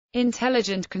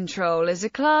Intelligent control is a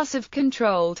class of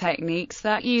control techniques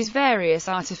that use various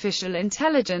artificial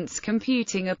intelligence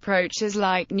computing approaches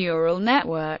like neural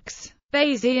networks,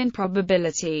 Bayesian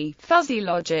probability, fuzzy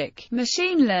logic,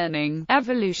 machine learning,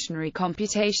 evolutionary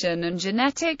computation, and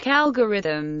genetic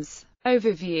algorithms.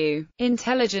 Overview.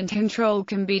 Intelligent control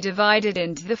can be divided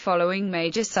into the following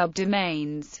major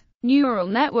subdomains: neural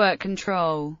network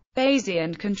control,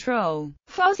 Bayesian control,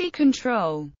 fuzzy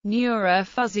control,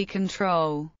 neuro-fuzzy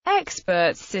control,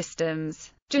 expert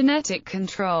systems, genetic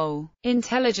control,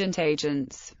 intelligent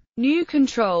agents. New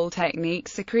control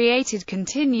techniques are created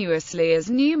continuously as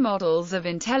new models of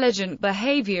intelligent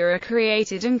behavior are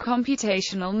created and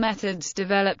computational methods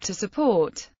developed to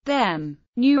support them.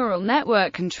 Neural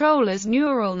network controllers.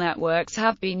 Neural networks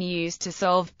have been used to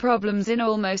solve problems in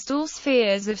almost all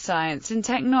spheres of science and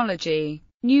technology.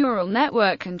 Neural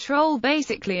network control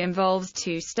basically involves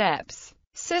two steps: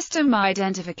 system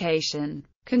identification,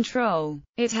 control.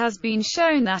 It has been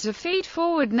shown that a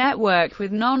feed-forward network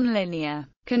with nonlinear,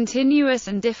 continuous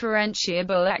and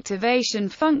differentiable activation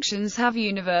functions have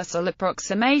universal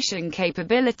approximation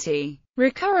capability.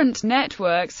 Recurrent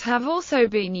networks have also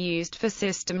been used for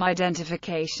system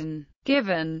identification.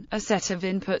 Given a set of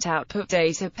input-output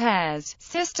data pairs,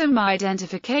 system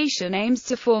identification aims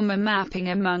to form a mapping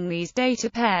among these data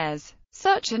pairs.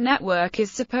 Such a network is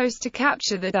supposed to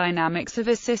capture the dynamics of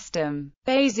a system.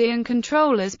 Bayesian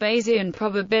controllers. Bayesian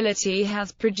probability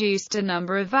has produced a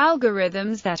number of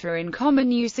algorithms that are in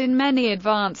common use in many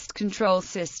advanced control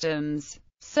systems,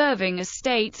 serving as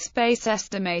state space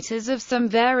estimators of some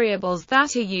variables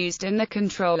that are used in the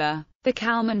controller. The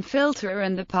Kalman filter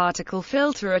and the particle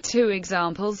filter are two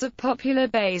examples of popular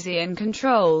Bayesian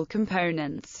control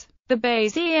components. The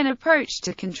Bayesian approach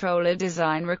to controller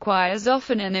design requires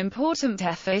often an important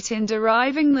effort in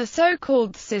deriving the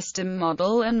so-called system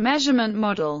model and measurement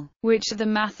model, which are the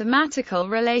mathematical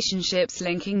relationships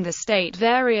linking the state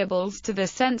variables to the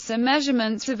sensor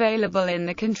measurements available in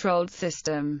the controlled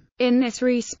system. In this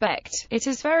respect, it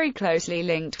is very closely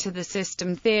linked to the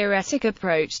system theoretic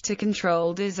approach to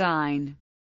control design.